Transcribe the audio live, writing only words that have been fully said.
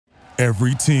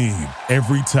Every team,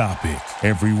 every topic,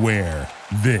 everywhere.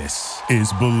 This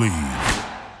is Believe.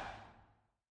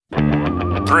 3,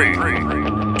 2,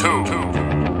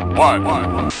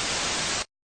 1.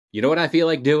 You know what I feel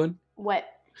like doing? What?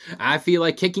 I feel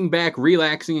like kicking back,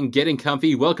 relaxing, and getting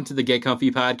comfy. Welcome to the Get Comfy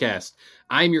podcast.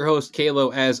 I'm your host, Kalo,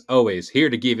 as always,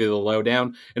 here to give you the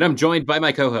lowdown, and I'm joined by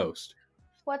my co-host.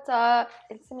 What's up?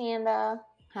 It's Amanda.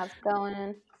 How's it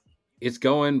going? It's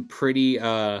going pretty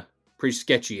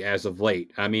sketchy as of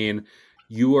late. I mean,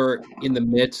 you are in the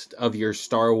midst of your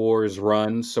Star Wars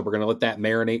run, so we're going to let that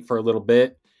marinate for a little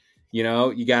bit. You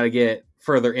know, you got to get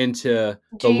further into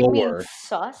the lore. Do you mean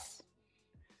sus?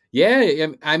 Yeah,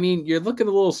 I mean, you're looking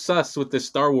a little sus with this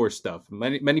Star Wars stuff.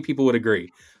 Many people would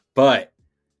agree. But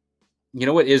you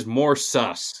know what is more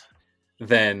sus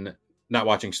than not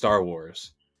watching Star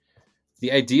Wars?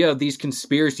 The idea of these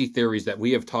conspiracy theories that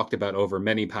we have talked about over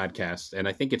many podcasts. And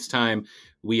I think it's time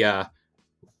we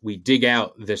dig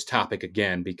out this topic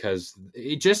again, because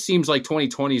it just seems like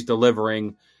 2020 is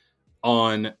delivering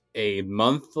on a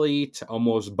monthly to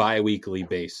almost bi-weekly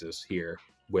basis here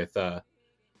with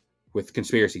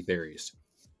conspiracy theories.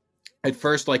 I'd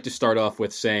first like to start off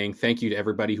with saying thank you to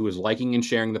everybody who is liking and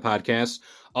sharing the podcast.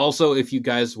 Also, if you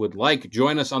guys would like,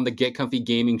 join us on the Get Comfy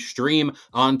Gaming stream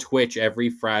on Twitch every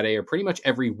Friday, or pretty much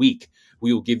every week.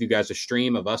 We will give you guys a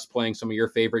stream of us playing some of your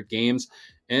favorite games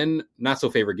and not so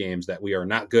favorite games that we are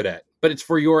not good at, but it's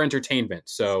for your entertainment.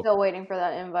 So Still waiting for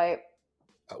that invite.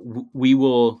 We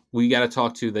got to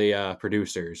talk to the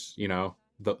producers, you know,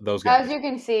 those guys. As you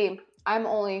can see, I'm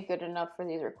only good enough for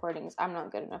these recordings. I'm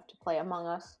not good enough to play Among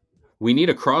Us. We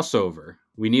need a crossover.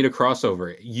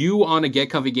 You on a Get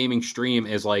Comfy Gaming stream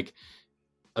is like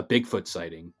a Bigfoot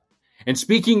sighting. And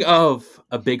speaking of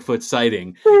a Bigfoot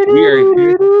sighting,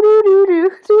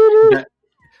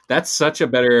 that's such a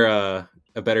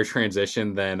better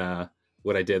transition than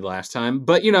what I did last time.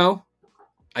 But you know,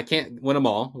 I can't win them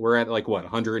all. We're at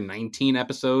 119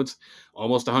 episodes,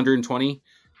 almost 120.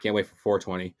 Can't wait for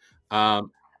 420.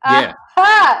 Yeah.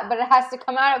 But it has to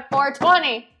come out at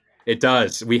 420. It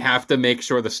does. We have to make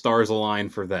sure the stars align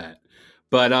for that.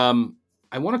 But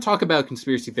I want to talk about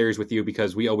conspiracy theories with you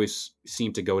because we always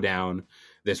seem to go down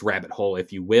this rabbit hole,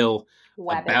 if you will,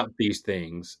 about these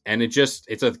things. And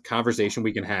it's a conversation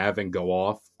we can have and go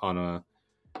off on an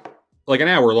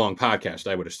hour-long podcast,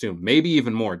 I would assume. Maybe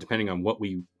even more, depending on what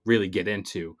we really get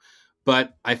into.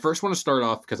 But I first want to start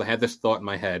off because I had this thought in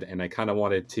my head and I kind of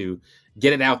wanted to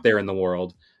get it out there in the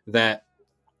world that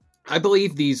I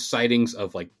believe these sightings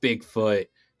of Bigfoot,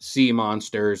 sea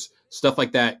monsters, stuff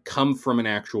like that come from an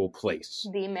actual place.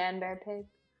 The man bear pig.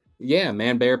 Yeah,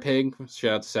 man bear pig.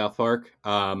 Shout out to South Park.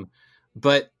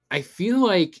 But I feel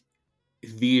like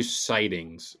these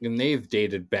sightings, and they've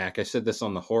dated back. I said this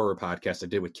on the horror podcast I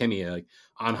did with Kimmy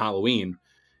on Halloween.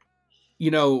 You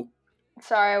know,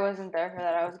 sorry I wasn't there for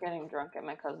that. I was getting drunk at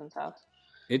my cousin's house.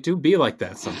 It do be like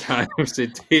that sometimes.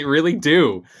 It really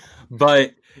do.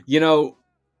 But, you know,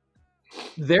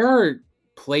 there are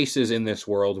places in this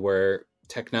world where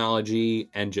technology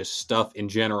and just stuff in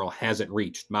general hasn't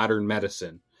reached. Modern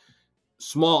medicine.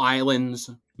 Small islands,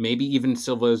 maybe even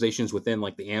civilizations within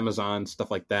the Amazon, stuff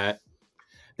like that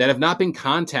have not been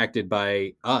contacted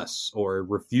by us or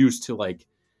refused to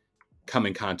come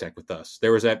in contact with us.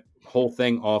 There was that whole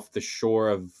thing off the shore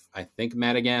of, I think,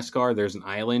 Madagascar. There's an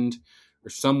island or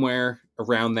somewhere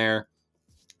around there.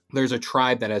 There's a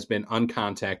tribe that has been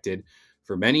uncontacted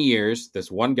for many years.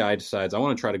 This one guy decides, I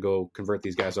want to try to go convert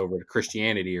these guys over to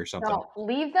Christianity or something. No,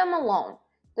 leave them alone.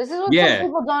 This is what some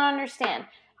people don't understand.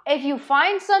 If you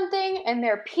find something and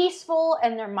they're peaceful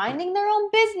and they're minding their own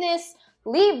business,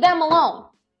 leave them alone.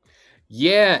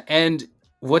 Yeah, and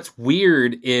what's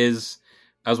weird is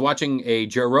I was watching a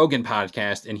Joe Rogan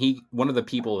podcast, and one of the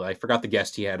people, I forgot the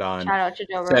guest he had on. Shout out to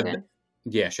Joe Rogan.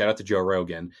 Yeah, shout out to Joe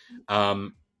Rogan.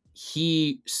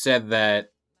 He said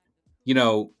that, you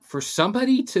know, for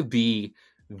somebody to be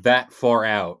that far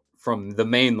out from the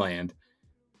mainland,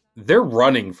 they're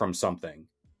running from something.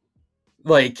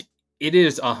 It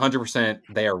is 100%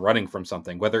 they are running from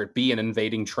something, whether it be an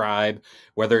invading tribe,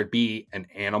 whether it be an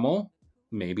animal.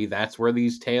 Maybe that's where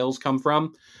these tales come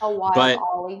from. A wild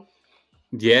Ollie.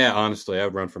 Yeah, honestly, I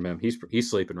would run from him. He's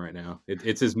sleeping right now.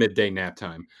 It's his midday nap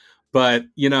time. But,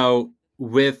 you know,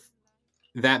 with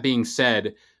that being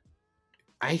said,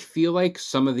 I feel like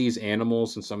some of these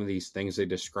animals and some of these things they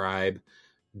describe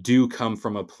do come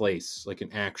from a place,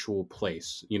 an actual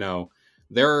place. You know,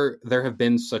 there have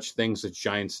been such things as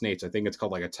giant snakes. I think it's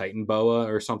called a Titan boa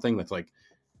or something that's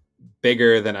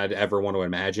bigger than I'd ever want to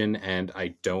imagine, and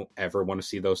I don't ever want to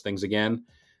see those things again.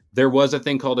 There was a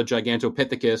thing called a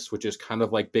Gigantopithecus, which is kind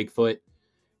of like Bigfoot.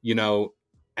 You know,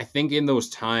 I think in those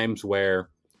times where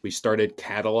we started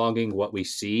cataloging what we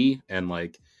see and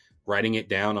like writing it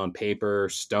down on paper,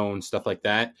 stone, stuff like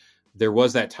that, there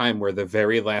was that time where the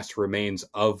very last remains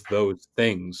of those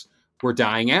things were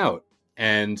dying out.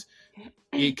 And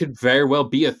it could very well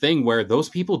be a thing where those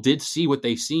people did see what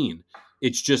they seen.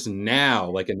 It's just now,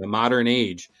 like in the modern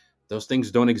age, those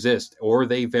things don't exist, or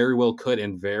they very well could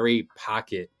in very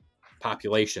pocket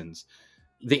populations.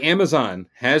 The Amazon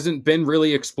hasn't been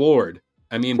really explored.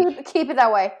 I mean, keep it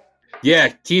that way. Yeah,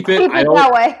 keep it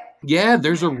that way. Yeah,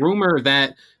 there's a rumor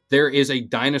that there is a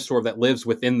dinosaur that lives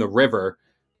within the river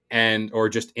or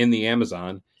just in the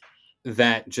Amazon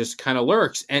that just kind of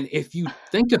lurks. And if you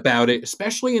think about it,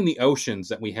 especially in the oceans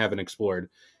that we haven't explored,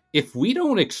 if we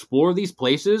don't explore these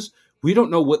places, we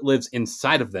don't know what lives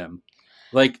inside of them.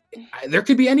 Like, there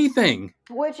could be anything.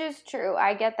 Which is true.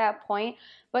 I get that point.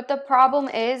 But the problem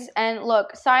is, and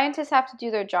look, scientists have to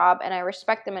do their job, and I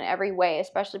respect them in every way,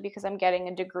 especially because I'm getting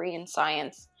a degree in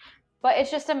science. But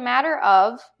it's just a matter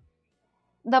of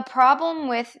the problem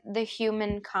with the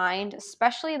humankind,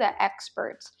 especially the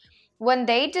experts. When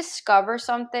they discover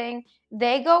something,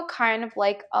 they go kind of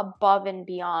like above and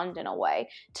beyond in a way,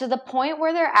 to the point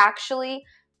where they're actually,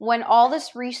 when all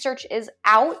this research is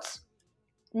out,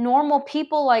 normal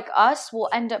people like us will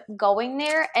end up going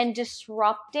there and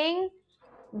disrupting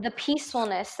the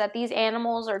peacefulness that these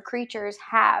animals or creatures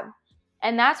have.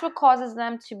 And that's what causes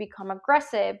them to become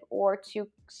aggressive or to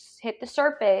hit the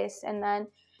surface. And then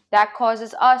that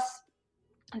causes us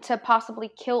to possibly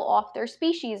kill off their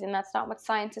species. And that's not what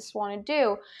scientists want to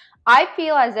do. I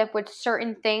feel as if with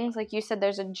certain things, like you said,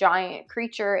 there's a giant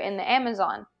creature in the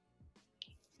Amazon.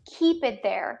 Keep it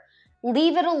there.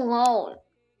 Leave it alone.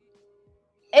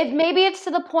 Maybe it's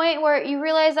to the point where you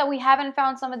realize that we haven't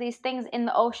found some of these things in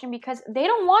the ocean because they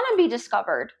don't want to be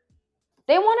discovered.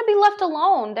 They want to be left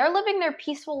alone. They're living their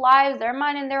peaceful lives. They're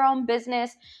minding their own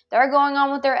business. They're going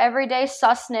on with their everyday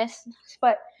susness.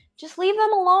 But just leave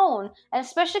them alone. And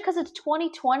especially because it's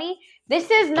 2020, this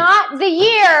is not the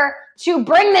year to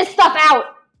bring this stuff out.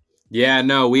 Yeah,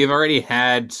 no, we've already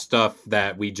had stuff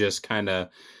that we just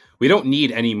we don't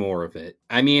need any more of it.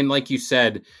 I mean, like you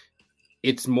said,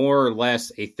 it's more or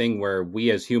less a thing where we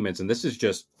as humans, and this is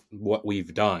just what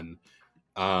we've done,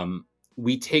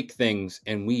 we take things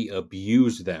and we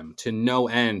abuse them to no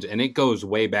end. And it goes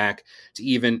way back to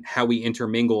even how we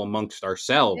intermingle amongst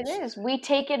ourselves. It is. We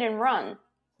take it and run.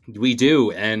 We do.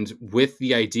 And with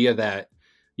the idea that,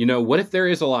 what if there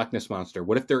is a Loch Ness Monster?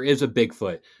 What if there is a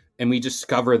Bigfoot and we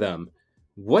discover them?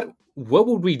 What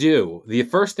would we do? The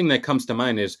first thing that comes to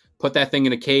mind is put that thing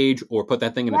in a cage or put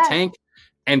that thing in a tank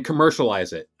and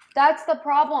commercialize it. That's the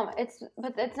problem.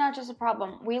 But it's not just a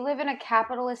problem. We live in a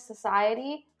capitalist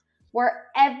society where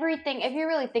everything, if you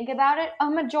really think about it, a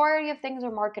majority of things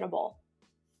are marketable.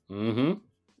 Mm-hmm.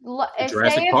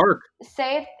 Jurassic Park.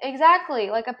 Exactly.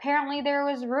 Like apparently there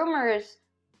was rumors.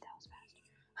 That was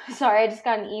fast. Sorry, I just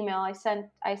got an email. I sent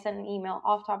an email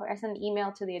off topic. I sent an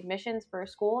email to the admissions for a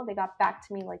school. They got back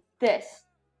to me like this.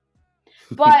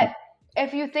 But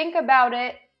if you think about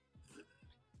it,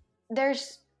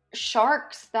 there's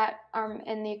sharks that are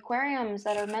in the aquariums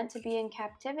that are meant to be in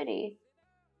captivity,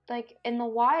 like in the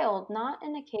wild, not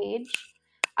in a cage.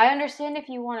 I understand if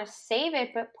you want to save it,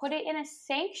 but put it in a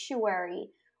sanctuary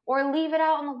or leave it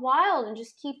out in the wild and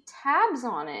just keep tabs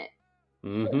on it.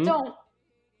 Mm-hmm. Don't,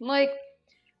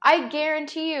 I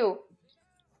guarantee you,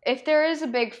 if there is a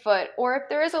Bigfoot or if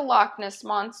there is a Loch Ness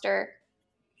Monster,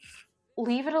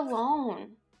 leave it alone.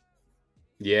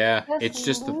 Yeah, it's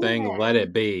just the thing. Let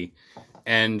it be.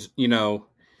 And,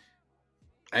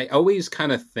 I always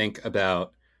kind of think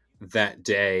about that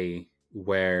day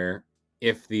where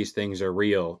if these things are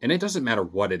real, and it doesn't matter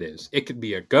what it is. It could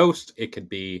be a ghost. It could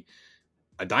be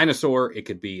a dinosaur. It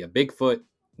could be a Bigfoot.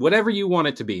 Whatever you want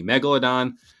it to be.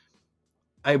 Megalodon.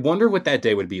 I wonder what that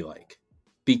day would be like.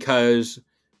 Because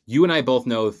you and I both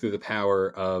know through the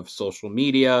power of social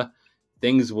media,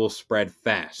 things will spread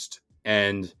fast.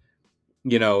 And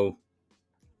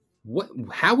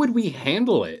how would we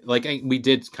handle it? Like we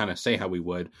did kind of say how we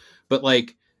would, but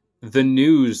like the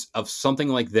news of something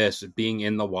like this being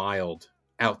in the wild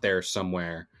out there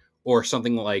somewhere, or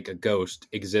something like a ghost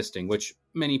existing, which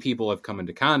many people have come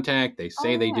into contact. They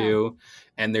say they do.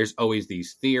 And there's always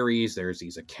these theories. There's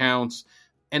these accounts.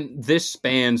 And this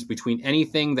spans between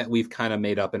anything that we've kind of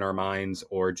made up in our minds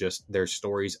or just there's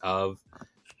stories of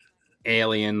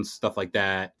aliens, stuff like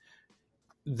that.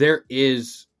 There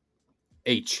is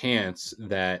a chance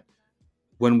that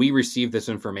when we receive this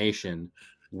information,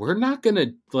 we're not going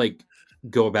to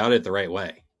go about it the right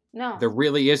way. No, there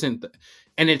really isn't.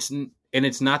 And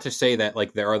it's not to say that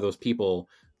there are those people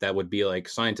that would be like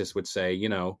scientists would say, you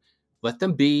know, let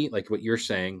them be, like what you're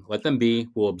saying, let them be.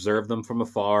 We'll observe them from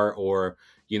afar, or,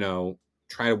 you know,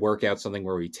 try to work out something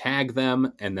where we tag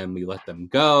them and then we let them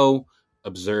go,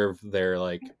 observe their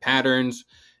like patterns.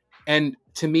 And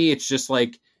to me, it's just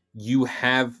like, you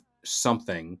have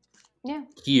something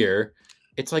here.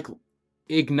 It's like,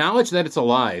 acknowledge that it's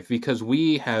alive, because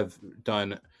we have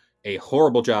done a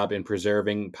horrible job in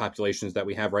preserving populations that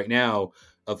we have right now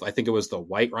of, I think it was the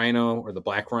white rhino or the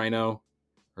black rhino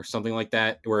or something like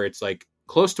that, where it's like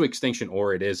close to extinction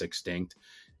or it is extinct.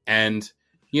 And,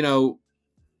 you know,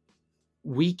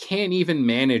 we can't even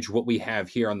manage what we have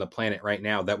here on the planet right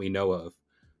now that we know of.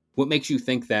 What makes you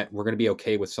think that we're going to be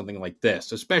okay with something like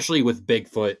this, especially with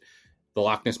Bigfoot, the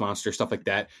Loch Ness Monster, stuff like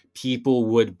that? People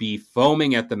would be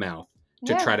foaming at the mouth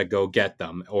to try to go get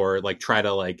them, or like try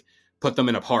to like put them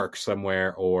in a park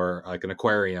somewhere or like an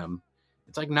aquarium.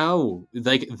 It's like, no,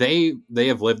 like they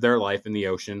have lived their life in the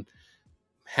ocean,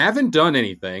 haven't done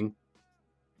anything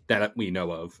that we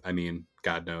know of. I mean,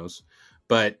 God knows,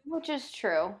 but which is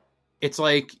true. It's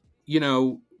like, you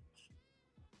know,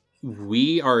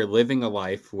 we are living a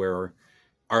life where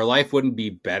our life wouldn't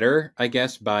be better, I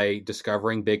guess, by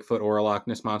discovering Bigfoot or a Loch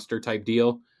Ness Monster type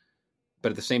deal.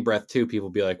 But at the same breath, too,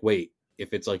 people be like, wait,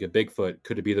 if it's like a Bigfoot,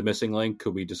 could it be the missing link?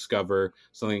 Could we discover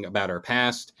something about our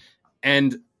past?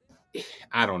 And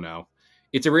I don't know.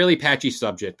 It's a really patchy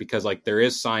subject because, like, there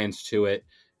is science to it.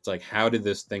 It's like, how did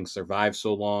this thing survive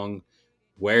so long?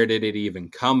 Where did it even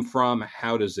come from?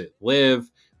 How does it live?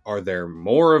 Are there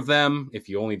more of them if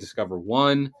you only discover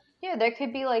one? Yeah, there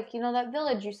could be, like, you know, that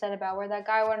village you said about where that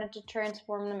guy wanted to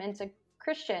transform them into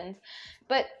Christians.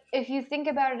 But if you think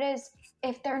about it,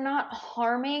 if they're not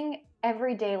harming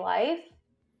everyday life,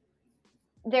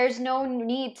 there's no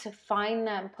need to find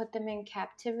them, put them in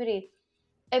captivity.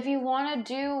 If you want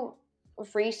to do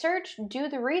research, do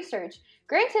the research.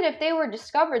 Granted, if they were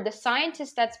discovered, the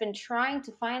scientist that's been trying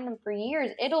to find them for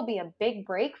years, it'll be a big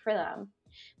break for them.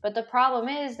 But the problem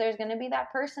is there's going to be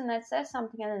that person that says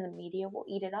something and then the media will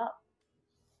eat it up.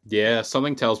 Yeah,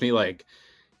 something tells me, like,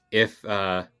 if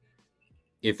they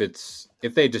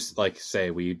just like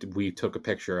say we took a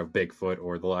picture of Bigfoot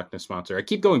or the Loch Ness Monster. I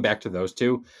keep going back to those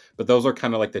two, but those are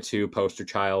kind of like the two poster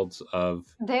childs of.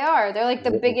 They're like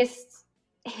the biggest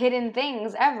hidden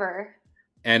things ever.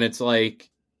 And it's like,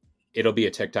 it'll be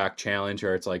a TikTok challenge,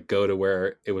 or it's like, go to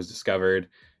where it was discovered,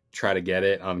 try to get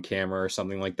it on camera or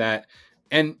something like that.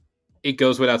 And it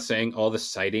goes without saying, all the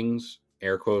sightings,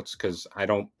 air quotes, because I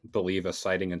don't believe a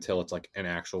sighting until it's like an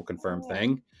actual confirmed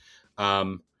thing.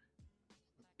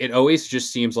 It always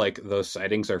just seems like those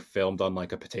sightings are filmed on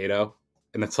like a potato.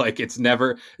 And it's like, it's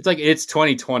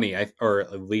 2020, or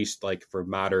at least like for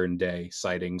modern day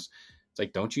sightings. It's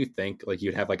like, don't you think like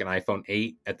you'd have like an iPhone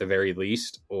 8 at the very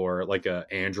least, or like a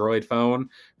Android phone?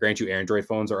 Grant you, Android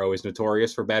phones are always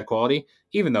notorious for bad quality,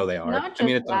 even though they are. Not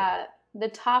just the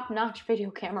top-notch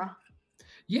video camera.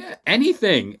 Yeah,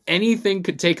 anything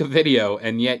could take a video,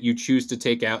 and yet you choose to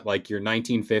take out like your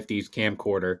 1950s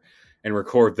camcorder and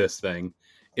record this thing.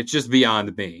 It's just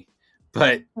beyond me.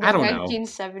 But I don't know.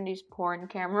 1970s porn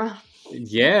camera.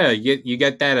 Yeah, you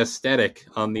get that aesthetic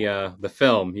on the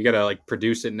film. You got to like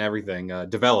produce it and everything.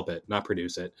 Develop it, not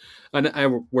produce it.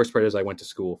 And worst part is I went to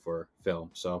school for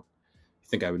film, so I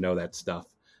think I would know that stuff.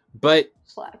 But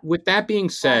with that being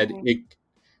said,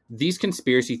 these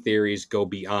conspiracy theories go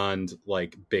beyond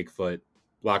like Bigfoot,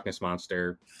 Loch Ness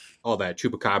Monster, all that,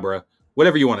 Chupacabra,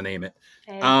 whatever you want to name it.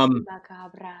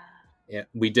 Chupacabra. Yeah,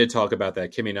 we did talk about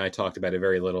that. Kimmy and I talked about it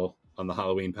very little on the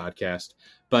Halloween podcast.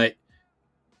 But,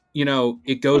 you know,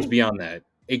 it goes beyond that.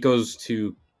 It goes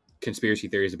to conspiracy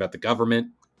theories about the government,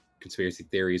 conspiracy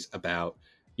theories about,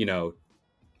 you know,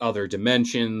 other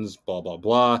dimensions, blah, blah,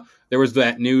 blah. There was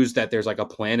that news that there's like a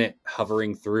planet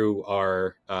hovering through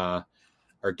our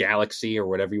galaxy, or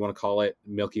whatever you want to call it.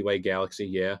 Milky Way galaxy,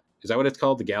 yeah. Is that what it's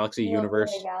called? The galaxy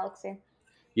universe? Milky Way galaxy.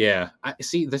 Yeah.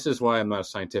 See, this is why I'm not a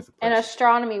scientific person. And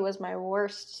astronomy was my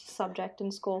worst subject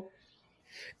in school.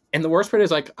 And the worst part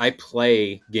is, like, I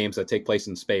play games that take place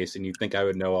in space, and you'd think I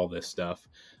would know all this stuff.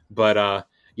 But,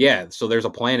 yeah, so there's a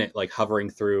planet, like, hovering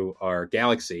through our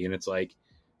galaxy, and it's like,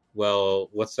 well,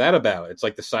 what's that about? It's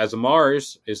like the size of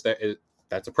Mars.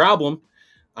 That's a problem.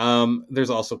 There's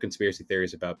also conspiracy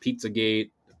theories about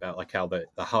Pizzagate, about, like, how the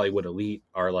Hollywood elite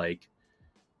are, like,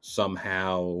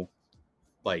 somehow,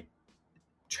 like,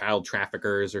 child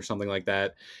traffickers or something like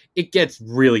that. It gets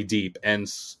really deep,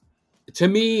 and to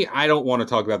me, I don't want to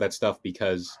talk about that stuff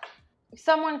because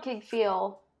someone could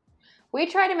feel. We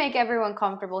try to make everyone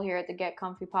comfortable here at the Get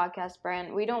Comfy podcast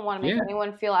brand. We don't want to make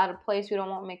anyone feel out of place. We don't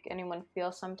want to make anyone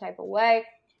feel some type of way.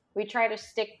 We try to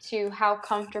stick to how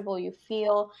comfortable you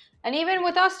feel. And even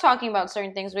with us talking about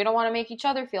certain things, we don't want to make each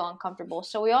other feel uncomfortable.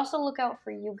 So we also look out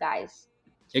for you guys.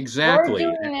 We're Exactly.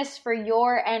 doing this for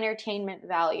your entertainment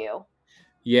value.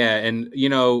 Yeah, and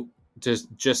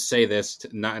just say this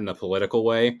not in a political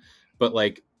way, but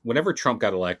like whenever Trump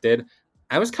got elected,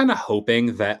 I was kind of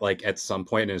hoping that like at some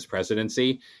point in his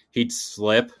presidency, he'd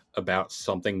slip about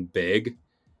something big.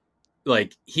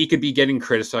 Like he could be getting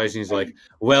criticized and he's like,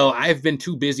 well, I've been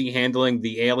too busy handling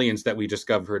the aliens that we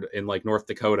discovered in like North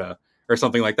Dakota or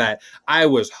something like that. I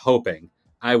was hoping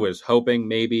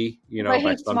maybe, But by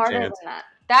he's some smarter chance. than that.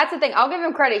 That's the thing. I'll give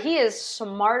him credit. He is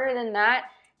smarter than that.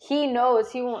 He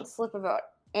knows he won't slip about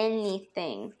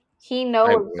anything. He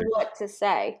knows wish. what to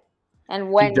say and He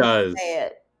when to does. say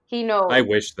it. He knows. I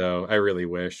wish though. I really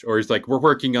wish. Or he's like, we're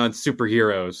working on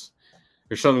superheroes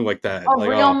or something like that. A Like,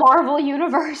 real Marvel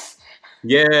universe.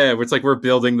 yeah, it's like we're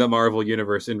building the Marvel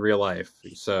universe in real life.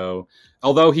 So,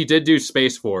 although he did do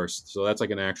Space Force, so that's like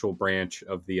an actual branch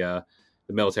of the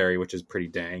military, which is pretty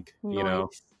dank.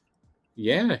 Nice.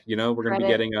 Yeah, we're gonna be Credit.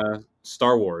 getting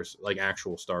Star Wars, like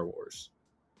actual Star Wars,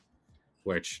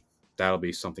 which that'll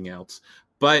be something else.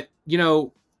 But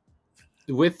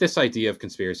with this idea of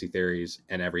conspiracy theories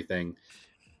and everything,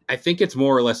 I think it's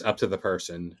more or less up to the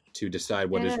person to decide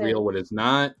what is real, what is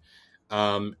not.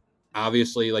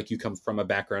 Obviously, like you come from a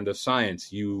background of science,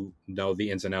 the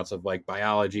ins and outs of like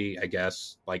biology, I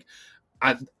guess. Like,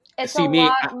 it's a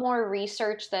lot more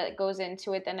research that goes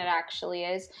into it than it actually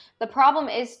is. The problem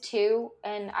is too,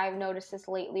 and I've noticed this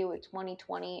lately with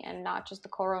 2020 and not just the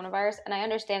coronavirus, and I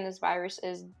understand this virus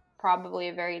is probably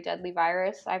a very deadly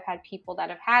virus. I've had people that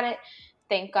have had it.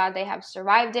 Thank God they have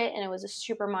survived it, and it was a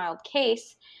super mild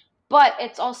case. But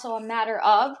it's also a matter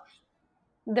of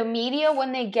the media,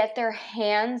 when they get their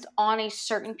hands on a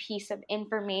certain piece of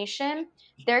information,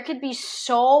 there could be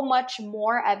so much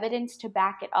more evidence to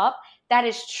back it up that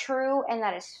is true and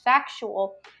that is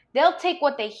factual. They'll take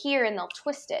what they hear and they'll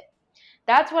twist it.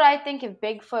 That's what I think if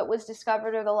Bigfoot was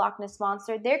discovered or the Loch Ness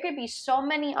Monster. There could be so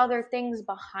many other things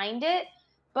behind it.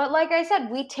 But like I said,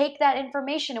 we take that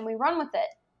information and we run with it.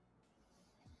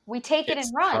 We take it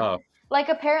and run. Tough. Like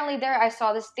apparently I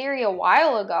saw this theory a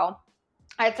while ago.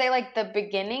 I'd say like the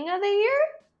beginning of the year,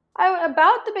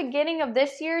 about the beginning of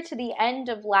this year to the end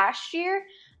of last year,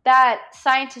 that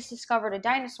scientists discovered a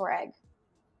dinosaur egg.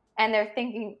 And they're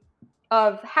thinking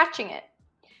of hatching it.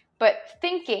 But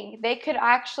thinking they could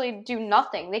actually do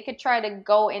nothing. They could try to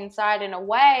go inside in a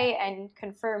way and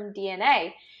confirm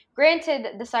DNA.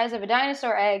 Granted, the size of a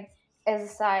dinosaur egg is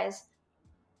the size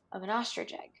of an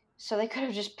ostrich egg. So they could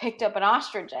have just picked up an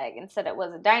ostrich egg and said it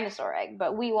was a dinosaur egg.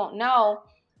 But we won't know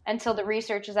until the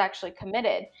research is actually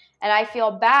committed. And I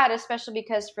feel bad, especially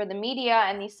because for the media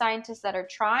and these scientists that are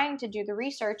trying to do the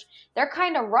research, they're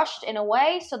kind of rushed in a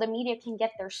way so the media can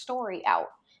get their story out.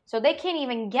 So they can't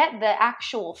even get the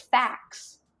actual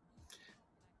facts.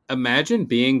 Imagine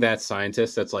being that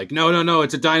scientist that's like, no,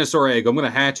 it's a dinosaur egg. I'm going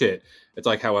to hatch it. It's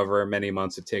like however many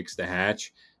months it takes to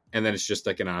hatch. And then it's just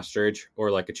like an ostrich or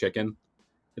like a chicken.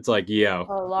 It's like, yo.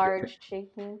 A large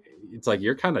chicken. It's like,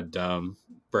 you're kind of dumb,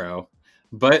 bro.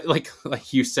 But like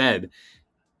you said,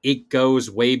 it goes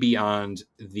way beyond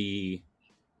the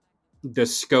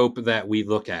scope that we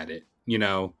look at it.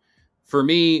 For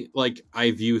me, like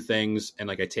I view things and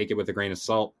like I take it with a grain of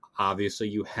salt. Obviously,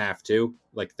 you have to.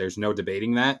 Like, there's no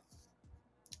debating that.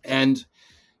 And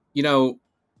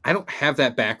I don't have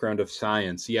that background of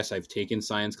science. Yes, I've taken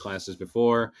science classes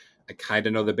before. I kind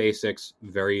of know the basics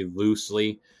very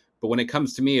loosely. But when it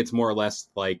comes to me, it's more or less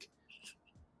like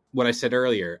what I said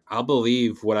earlier. I'll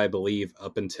believe what I believe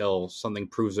up until something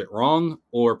proves it wrong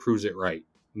or proves it right,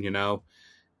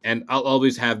 And I'll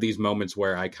always have these moments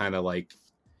where I kind of like,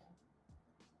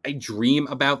 I dream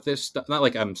about this stuff. Not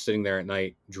like I'm sitting there at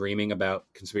night dreaming about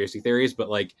conspiracy theories, but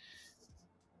like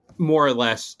more or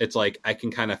less it's like I can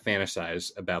kind of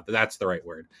fantasize about that's the right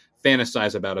word.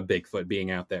 Fantasize about a Bigfoot being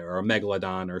out there or a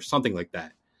megalodon or something like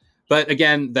that. But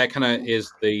again, that kind of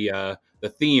is the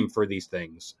theme for these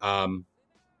things.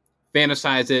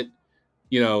 Fantasize it,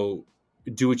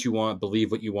 do what you want,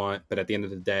 believe what you want, but at the end of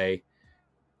the day,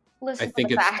 Listen I think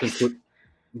to the facts.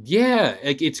 Yeah,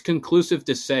 it's conclusive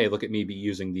to say, look at me be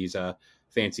using these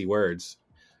fancy words.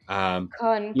 Conclusive.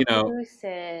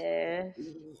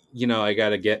 I got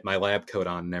to get my lab coat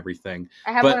on and everything.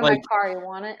 I have one in my car. You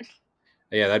want it?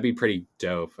 Yeah, that'd be pretty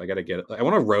dope. I got to get it. I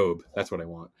want a robe. That's what I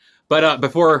want. But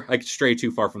before I stray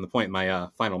too far from the point, my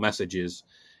final message is,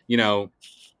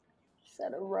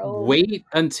 Said a robe. Wait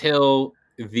until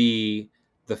the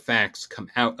facts come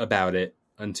out about it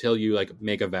until you like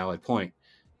make a valid point.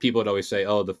 People would always say,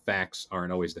 oh, the facts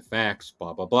aren't always the facts,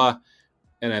 blah, blah, blah.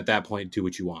 and at that point, do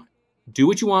what you want. Do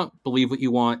what you want, believe what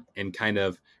you want, and kind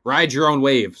of ride your own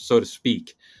wave, so to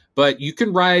speak. But you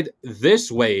can ride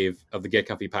this wave of the Get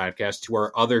Comfy podcast to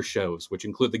our other shows, which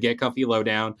include the Get Comfy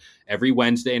Lowdown every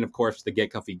Wednesday, and of course, the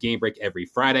Get Comfy Game Break every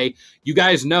Friday. You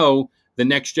guys know the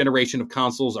next generation of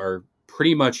consoles are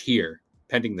pretty much here,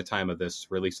 pending the time of this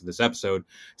release of this episode.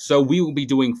 So we will be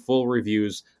doing full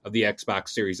reviews of the Xbox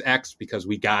Series X because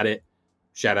we got it.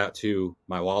 Shout out to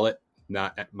my wallet,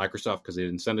 not at Microsoft because they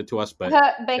didn't send it to us, but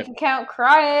bank account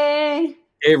crying.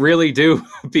 It really do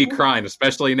be crying,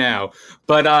 especially now.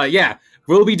 But yeah,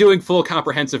 we'll be doing full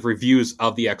comprehensive reviews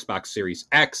of the Xbox Series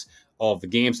X, all of the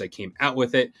games that came out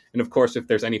with it. And of course, if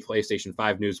there's any PlayStation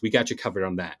 5 news, we got you covered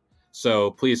on that.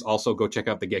 So please also go check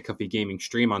out the Get Comfy Gaming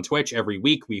stream on Twitch. Every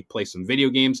week we play some video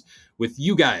games with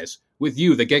you guys, with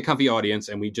you, the Get Comfy audience,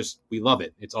 and we love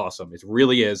it. It's awesome. It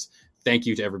really is. Thank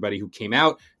you to everybody who came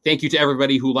out. Thank you to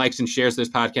everybody who likes and shares this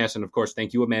podcast. And of course,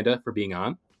 thank you, Amanda, for being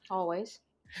on. Always.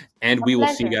 And we will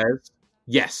see you guys.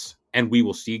 Yes. And we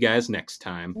will see you guys next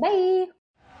time. Bye.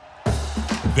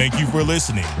 Thank you for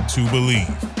listening to Believe.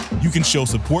 You can show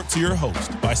support to your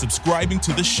host by subscribing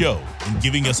to the show and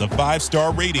giving us a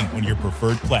 5-star rating on your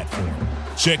preferred platform.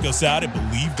 Check us out at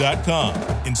Believe.com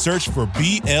and search for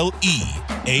BLEAV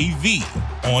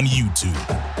on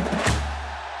YouTube.